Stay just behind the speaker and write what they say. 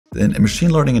In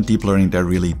machine learning and deep learning, they're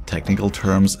really technical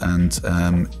terms, and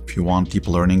if you want, deep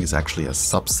learning is actually a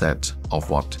subset of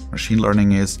what machine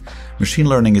learning is. Machine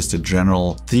learning is the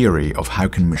general theory of how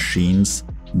can machines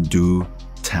do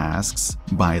tasks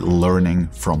by learning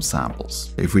from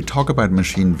samples. If we talk about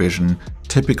machine vision,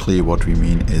 typically what we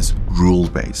mean is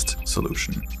rule-based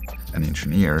solution. An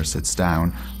engineer sits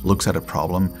down, looks at a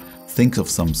problem, thinks of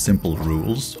some simple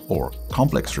rules or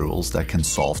complex rules that can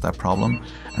solve that problem,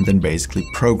 and then basically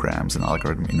programs an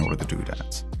algorithm in order to do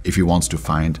that. If he wants to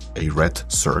find a red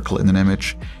circle in an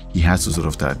image, he has to sort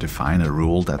of define a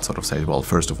rule that sort of says, well,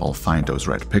 first of all, find those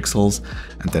red pixels,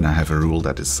 and then I have a rule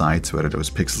that decides whether those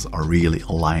pixels are really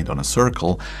aligned on a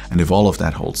circle, and if all of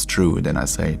that holds true, then I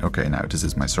say, okay, now this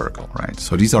is my circle, right?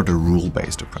 So these are the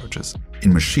rule-based approaches.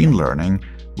 In machine learning,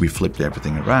 we flip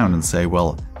everything around and say,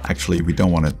 well, actually, we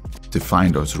don't want to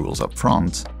define those rules up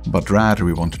front, but rather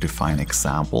we want to define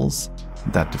examples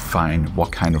that define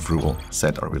what kind of rule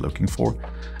set are we looking for.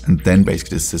 And then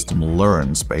basically the system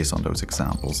learns based on those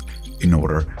examples in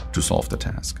order to solve the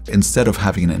task. Instead of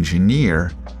having an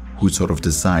engineer who sort of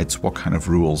decides what kind of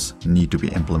rules need to be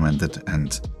implemented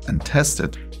and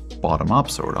tested, bottom up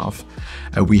sort of,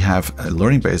 we have a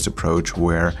learning-based approach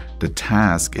where the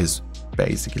task is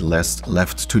basically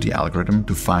left to the algorithm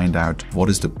to find out what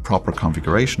is the proper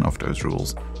configuration of those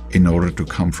rules in order to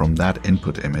come from that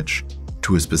input image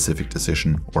to a specific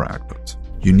decision or output.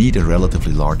 You need a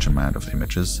relatively large amount of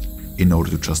images in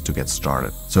order to get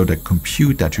started. So the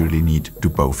compute that you really need to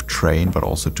both train but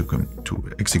also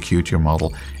to execute your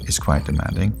model is quite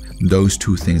demanding. Those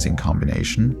two things in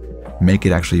combination make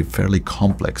it actually fairly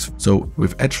complex. So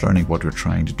with edge learning, what we're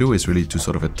trying to do is really to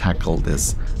sort of tackle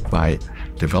this by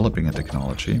developing a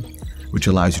technology which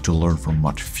allows you to learn from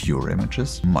much fewer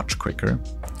images, much quicker.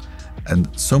 And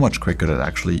so much quicker that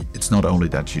actually it's not only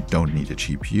that you don't need a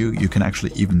GPU, you can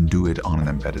actually even do it on an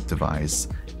embedded device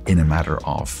in a matter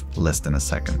of less than a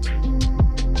second.